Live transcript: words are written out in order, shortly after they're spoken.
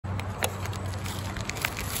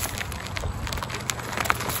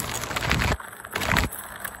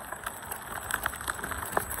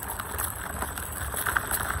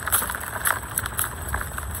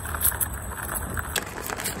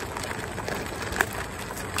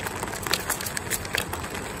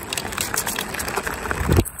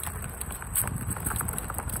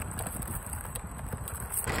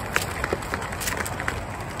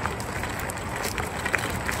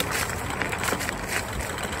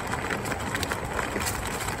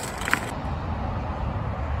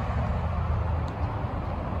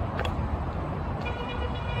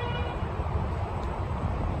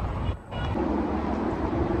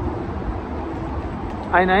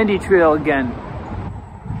I90 Trail again.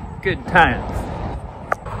 Good times.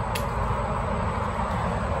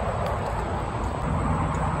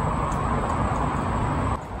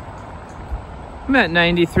 I'm at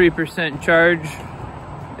 93% charge.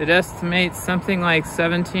 It estimates something like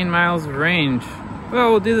 17 miles of range.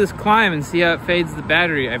 Well, we'll do this climb and see how it fades the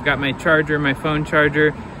battery. I've got my charger, my phone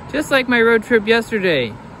charger, just like my road trip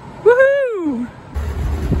yesterday. Woohoo!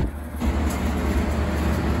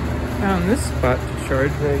 Found this spot to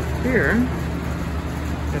charge right here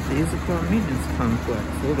at the Issaquah Maintenance Complex,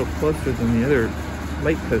 a little closer than the other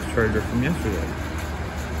light post charger from yesterday.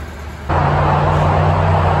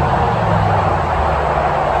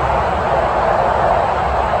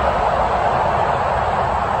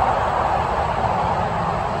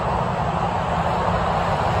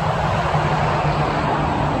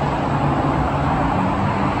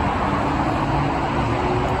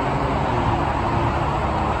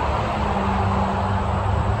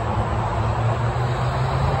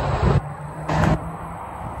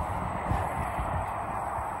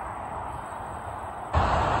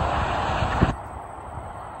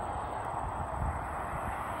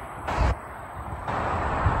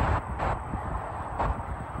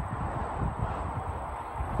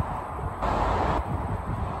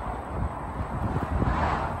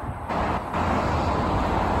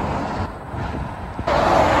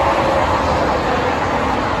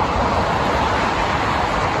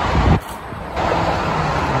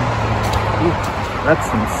 That's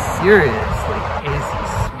some serious, like, AC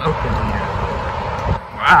smoke in here.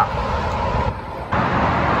 Wow.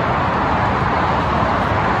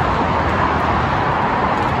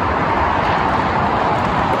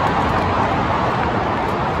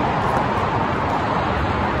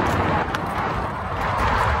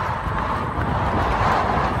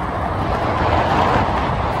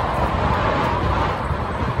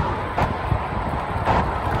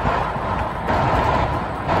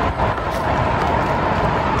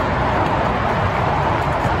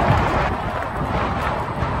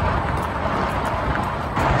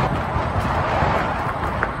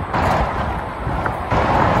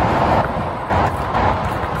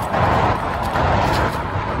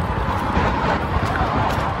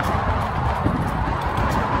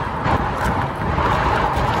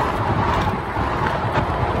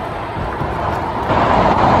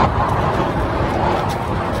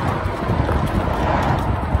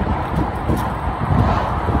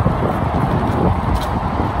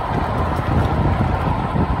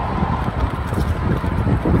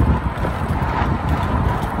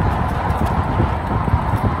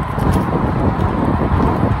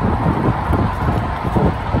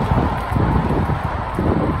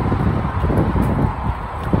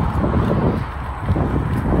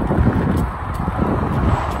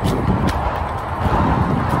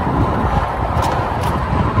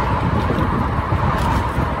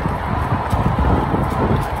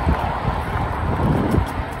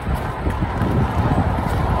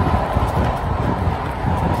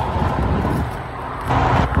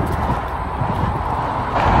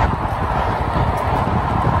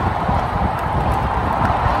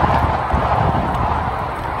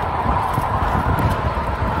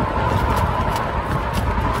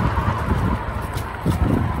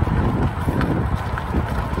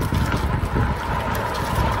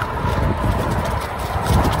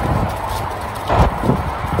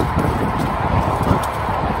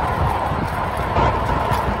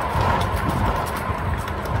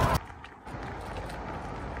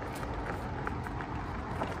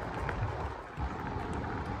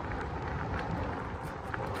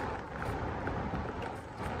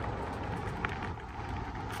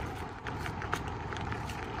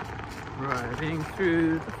 Driving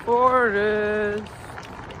through the forest.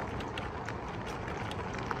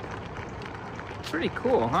 Pretty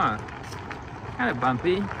cool, huh? Kind of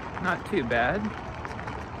bumpy, not too bad.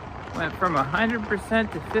 Went from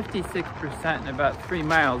 100% to 56% in about 3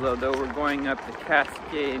 miles, although we're going up the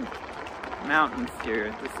Cascade Mountains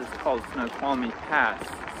here. This is called Snoqualmie Pass.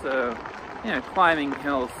 So, you know, climbing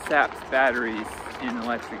hills saps batteries in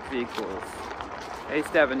electric vehicles. I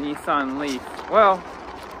used to have a Nissan Leaf. Well,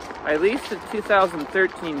 I leased a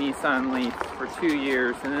 2013 Nissan Leaf for 2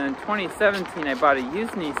 years, and then in 2017 I bought a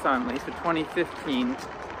used Nissan Leaf, a 2015,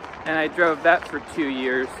 and I drove that for 2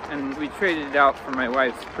 years, and we traded it out for my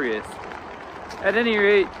wife's Prius. At any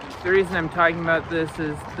rate, the reason I'm talking about this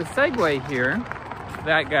is the Segway here,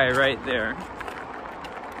 that guy right there.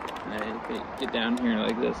 I get down here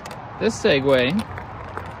like this. This Segway,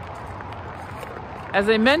 as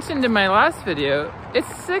I mentioned in my last video, it's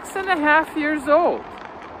 6.5 years old.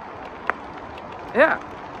 Yeah,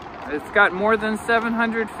 it's got more than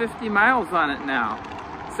 750 miles on it now.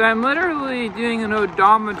 So I'm literally doing an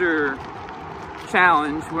odometer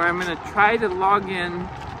challenge where I'm gonna try to log in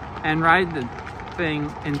and ride the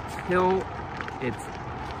thing until its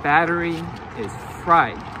battery is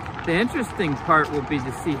fried. The interesting part will be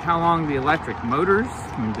to see how long the electric motors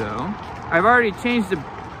can go. I've already changed the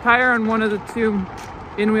tire on one of the two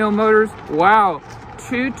in-wheel motors. Wow,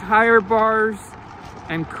 2 tire bars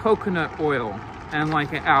and coconut oil in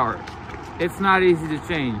like an hour. It's not easy to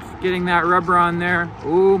change. Getting that rubber on there,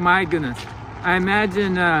 oh my goodness. I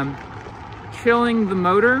imagine chilling the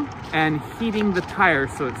motor and heating the tire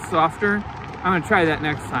so it's softer. I'm gonna try that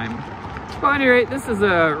next time. Well, at any rate, this is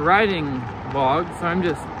a riding vlog, so I'm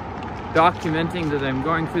just documenting that I'm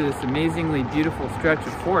going through this amazingly beautiful stretch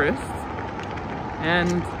of forest.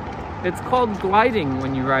 And it's called gliding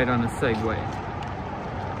when you ride on a Segway.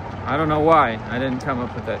 I don't know why. I didn't come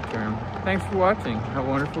up with that term. Thanks for watching. Have a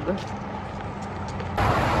wonderful day.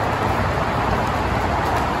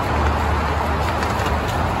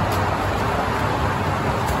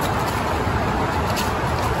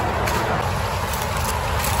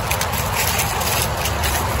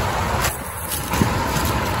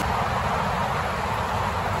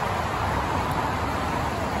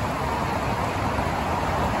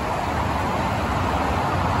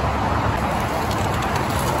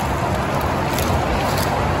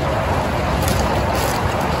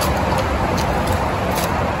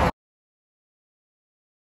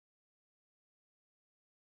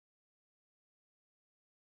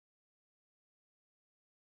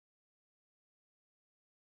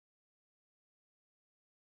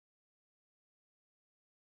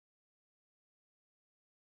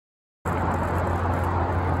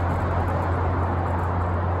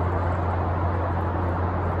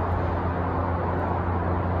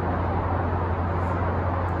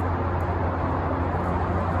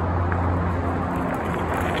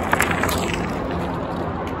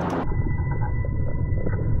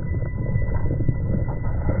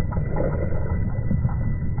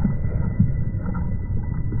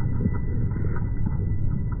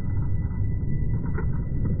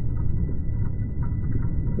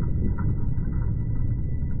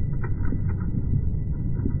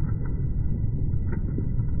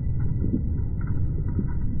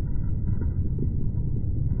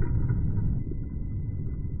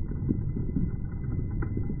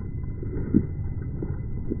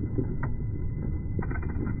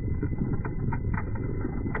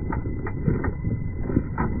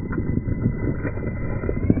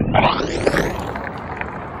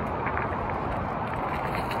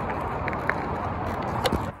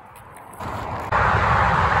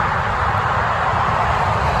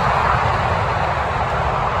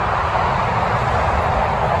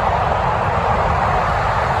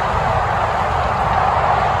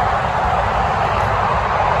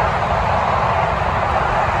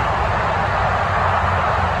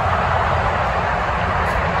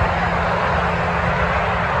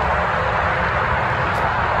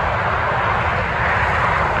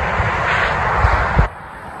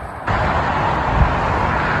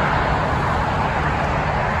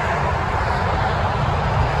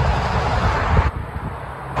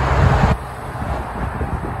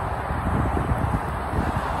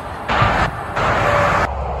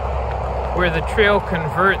 Where the trail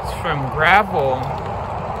converts from gravel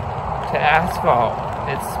to asphalt,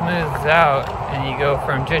 it smooths out and you go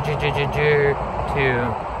from to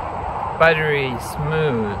buttery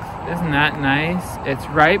smooth. Isn't that nice? It's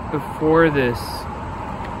right before this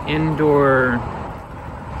indoor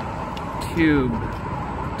tube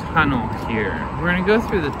tunnel here. We're gonna go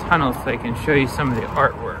through the tunnel so I can show you some of the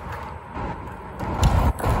artwork.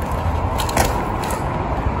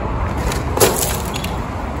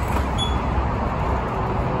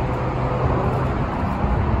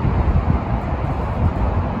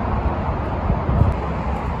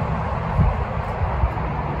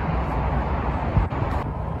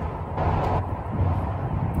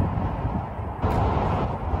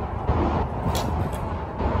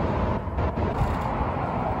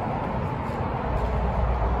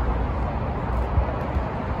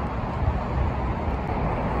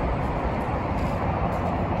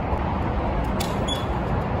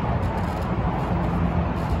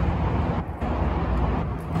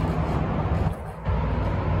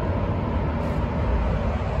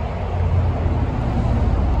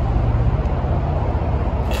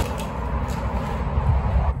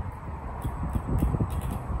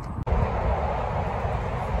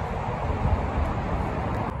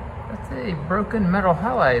 A broken metal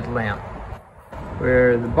halide lamp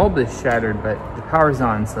where the bulb is shattered but the power's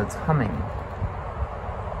on, so it's humming.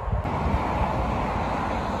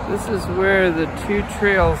 This is where the two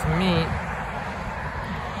trails meet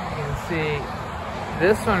see,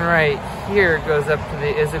 this one right here goes up to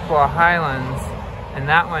the Issaquah Highlands, and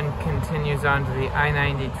that one continues on to the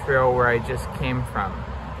I90 Trail where I just came from.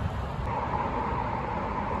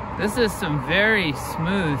 This is some very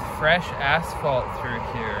smooth, fresh asphalt through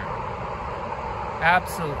here.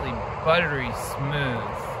 Absolutely buttery smooth.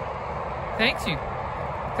 Thanks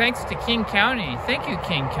to King County. Thank you,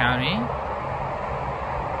 King County.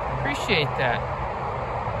 Appreciate that.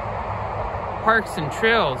 Parks and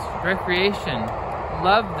Trails, Recreation.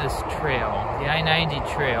 Love this trail, the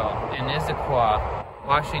I90 Trail in Issaquah,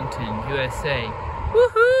 Washington, USA.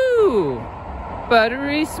 Woohoo!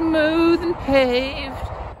 Buttery smooth and paved.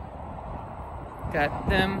 Got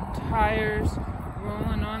them tires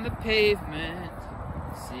rolling on the pavement.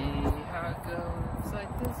 See how it goes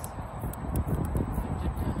like this.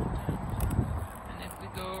 And if we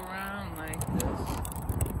go around like this.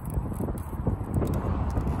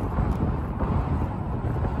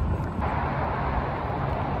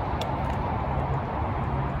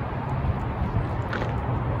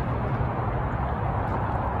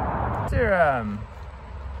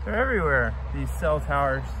 They're everywhere, these cell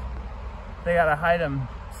towers. They gotta hide them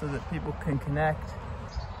so that people can connect.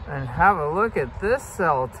 And have a look at this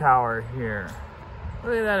cell tower here.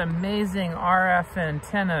 Look at that amazing RF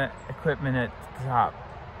antenna equipment at the top.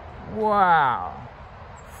 Wow.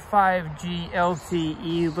 5G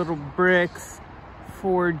LTE little bricks,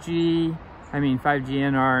 5G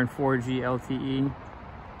NR and 4G LTE.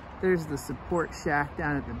 There's the support shack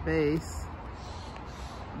down at the base.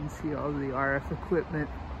 You can see all the RF equipment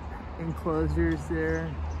enclosures there,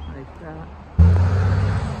 like that.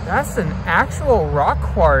 That's an actual rock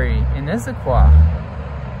quarry in Issaquah.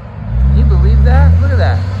 Can you believe that? Look at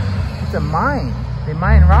that. It's a mine. They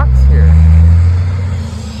mine rocks here.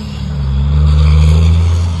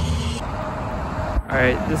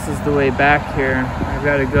 Alright, this is the way back here. I've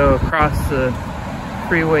got to go across the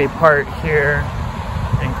freeway part here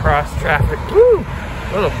and cross traffic. Woo!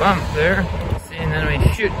 Little bump there. And then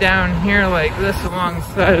we shoot down here like this along the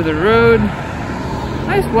side of the road.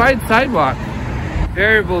 Nice wide sidewalk.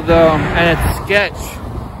 Variable though, and it's sketch.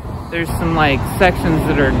 There's some like sections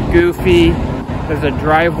that are goofy. There's a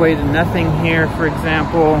driveway to nothing here, for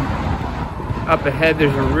example. Up ahead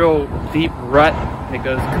there's a real deep rut that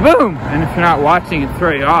goes kaboom! And if you're not watching, it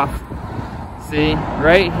throws you off. See,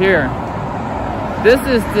 right here. This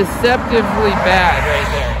is deceptively bad right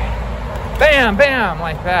there. Bam, bam,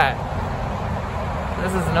 like that.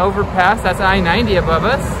 This is an overpass. That's I-90 above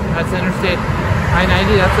us. That's Interstate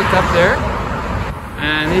I-90. That's what's up there.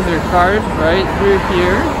 And these are cars right through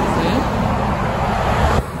here. See?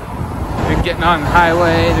 They're getting on the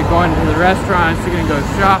highway. They're going to the restaurants. They're going to go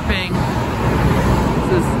shopping.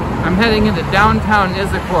 I'm heading into downtown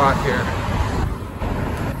Issaquah here.